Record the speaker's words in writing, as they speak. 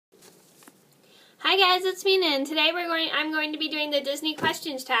Hi guys, it's Mena, and today I'm going to be doing the Disney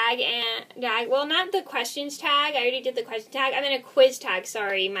questions tag well, not the questions tag. I already did the question tag. I'm in a quiz tag.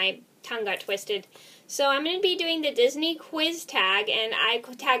 Sorry, my tongue got twisted. So I'm going to be doing the Disney quiz tag, and I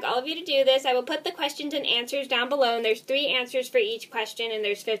tag all of you to do this. I will put the questions and answers down below, and there's 3 answers for each question, and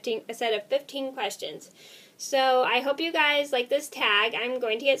there's a set of 15 questions. So I hope you guys like this tag. I'm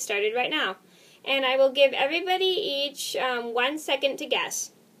going to get started right now, and I will give everybody each 1 second to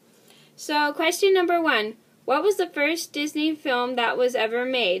guess. So, question number 1. What was the first Disney film that was ever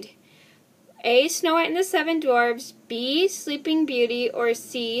made? A. Snow White and the Seven Dwarfs, B. Sleeping Beauty, or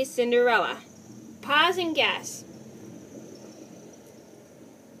C. Cinderella? Pause and guess.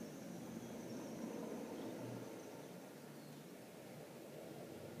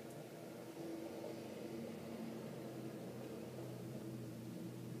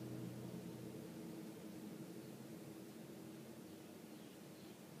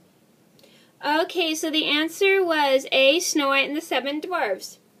 Okay, so the answer was A. Snow White and the Seven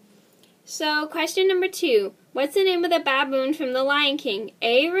Dwarfs. So, question number 2. What's the name of the baboon from The Lion King?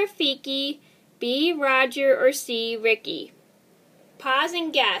 A. Raffiki, B. Roger, or C. Rikki? Pause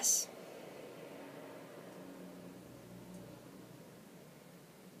and guess.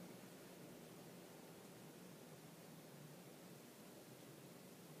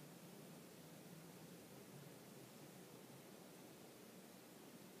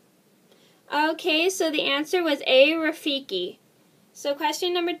 Okay, so the answer was A. Raffiki. So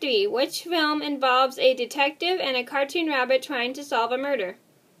question number 3. Which film involves a detective and a cartoon rabbit trying to solve a murder?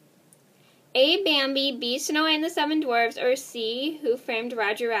 A. Bambi, B. Snow White and the Seven Dwarfs, or C. Who Framed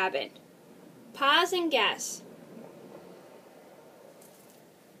Roger Rabbit? Pause and guess.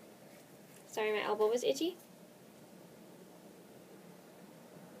 Sorry, my elbow was itchy.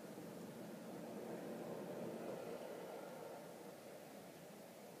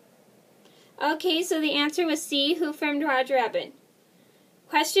 Okay, so the answer was C. Who Framed Roger Rabbit?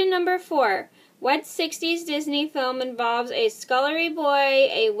 Question number 4. What 60s Disney film involves a scullery boy,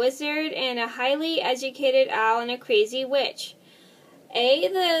 a wizard, and a highly educated owl and a crazy witch? A.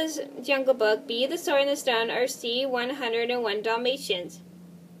 The Jungle Book, B. The Sword in the Stone, or C. 101 Dalmatians?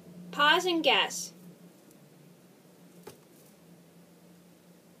 Pause and guess.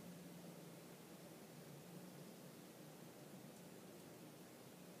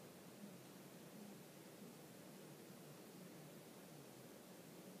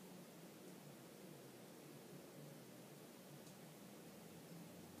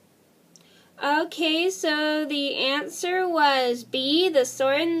 Okay, so the answer was B. The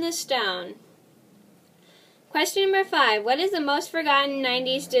Sword in the Stone. Question number 5. What is the most forgotten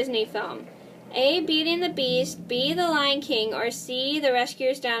 90s Disney film? A. Beauty and the Beast, B. The Lion King, or C. The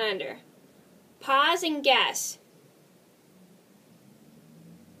Rescuers Down Under? Pause and guess.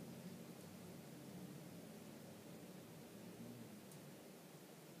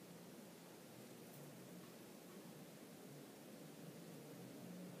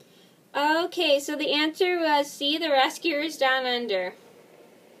 Okay, so the answer was C. The Rescuers Down Under.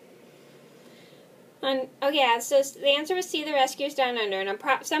 So the answer was C. The Rescuers Down Under, and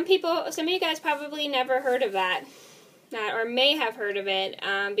some of you guys probably never heard of that, or may have heard of it,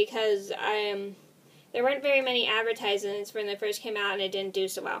 because there weren't very many advertisements when it first came out, and it didn't do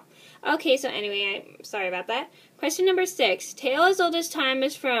so well. Okay, so anyway, I'm sorry about that. Question number 6. Tale as Old as Time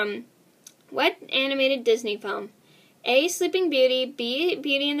is from what animated Disney film? A. Sleeping Beauty, B.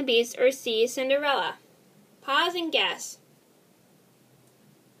 Beauty and the Beast, or C. Cinderella? Pause and guess.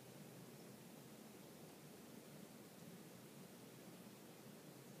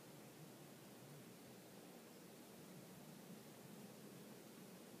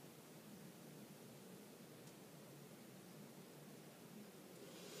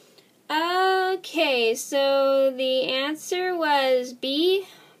 Okay, so the answer was B.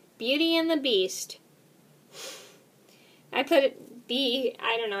 Beauty and the Beast. I put B,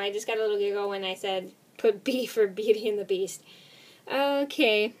 I don't know, I just got a little giggle when I said put B for Beauty and the Beast.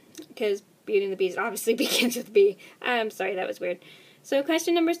 Okay, because Beauty and the Beast obviously begins with B. I'm sorry, that was weird. So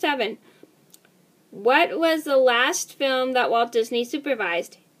question number 7. What was the last film that Walt Disney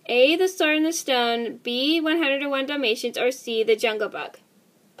supervised? A. The Sword in the Stone, B. 101 Dalmatians, or C. The Jungle Book?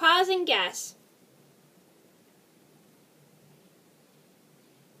 Pause and guess.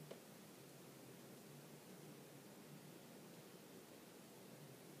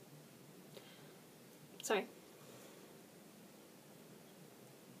 Sorry.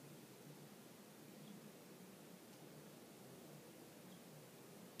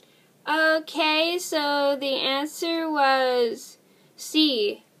 Okay, so the answer was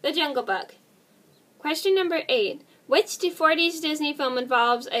C. The Jungle Book. Question number 8. Which 40s Disney film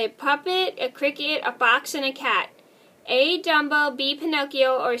involves a puppet, a cricket, a fox, and a cat? A. Dumbo, B.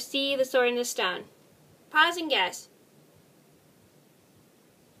 Pinocchio, or C. The Sword and the Stone? Pause and guess.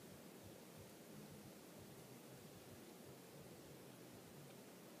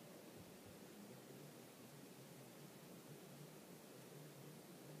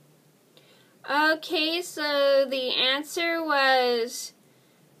 Okay, so the answer was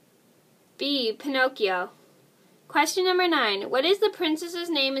B. Pinocchio. Question number 9. What is the princess's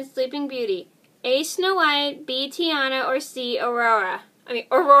name in Sleeping Beauty? A. Snow White, B. Tiana, or C. Aurora?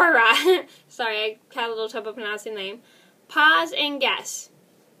 Sorry, I had a little trouble pronouncing the name. Pause and guess.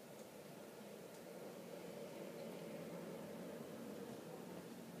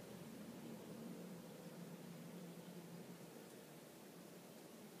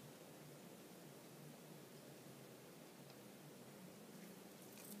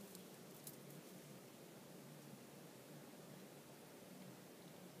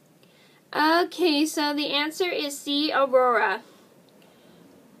 Okay, so the answer is C. Aurora.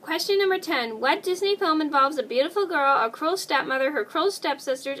 Question number 10. What Disney film involves a beautiful girl, a cruel stepmother, her cruel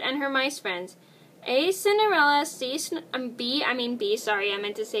stepsisters, and her mice friends? A. Cinderella, B, sorry, I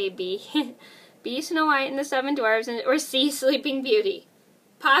meant to say B. B. Snow White and the Seven Dwarfs, or C. Sleeping Beauty?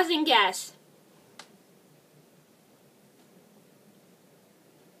 Pause and guess.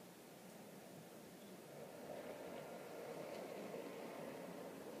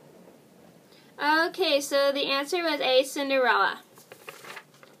 Okay, so the answer was A. Cinderella.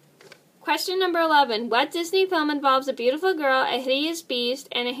 Question number 11. What Disney film involves a beautiful girl, a hideous beast,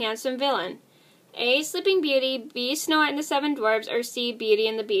 and a handsome villain? A. Sleeping Beauty, B. Snow White and the Seven Dwarfs, or C. Beauty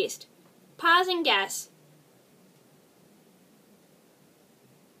and the Beast? Pause and guess.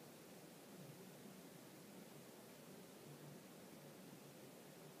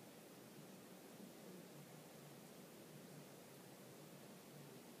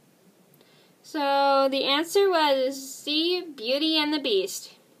 So the answer was C. Beauty and the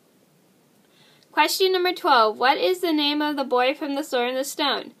Beast. Question number 12. What is the name of the boy from The Sword and the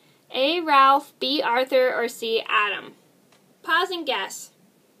Stone? A. Ralph, B. Arthur, or C. Adam? Pause and guess.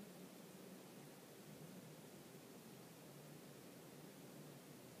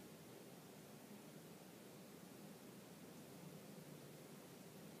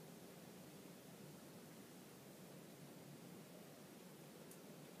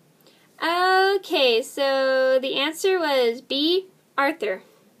 Okay, so the answer was B. Arthur.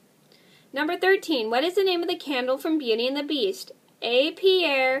 Number 13. What is the name of the candle from Beauty and the Beast? A.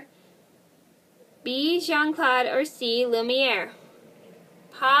 Pierre, B. Jean-Claude, or C. Lumiere?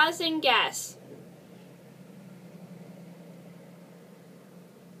 Pause and guess.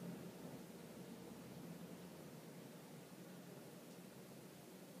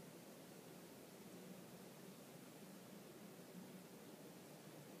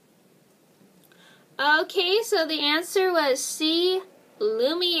 Okay, so the answer was C.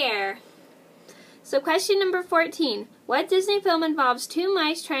 Lumiere. So question number 14. What Disney film involves two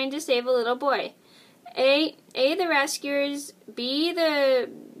mice trying to save a little boy? A. The Rescuers, B.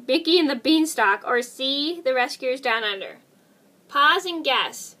 The Mickey and the Beanstalk, or C. The Rescuers Down Under? Pause and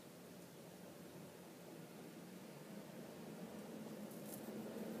guess.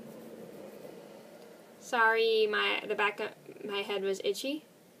 Sorry, the back of my head was itchy.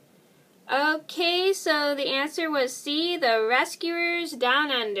 Okay, so the answer was C. The Rescuers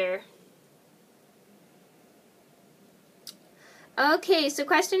Down Under. Okay, so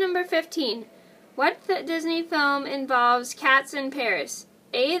question number 15. What Disney film involves cats in Paris?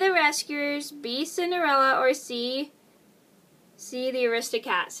 A. The Rescuers, B. Cinderella, or C. The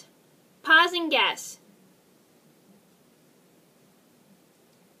Aristocats? Pause and guess.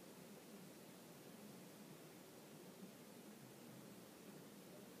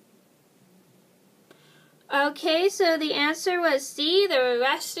 Okay, so the answer was C. The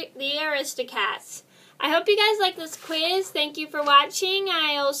Aristocats. I hope you guys like this quiz. Thank you for watching.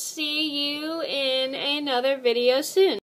 I'll see you in another video soon.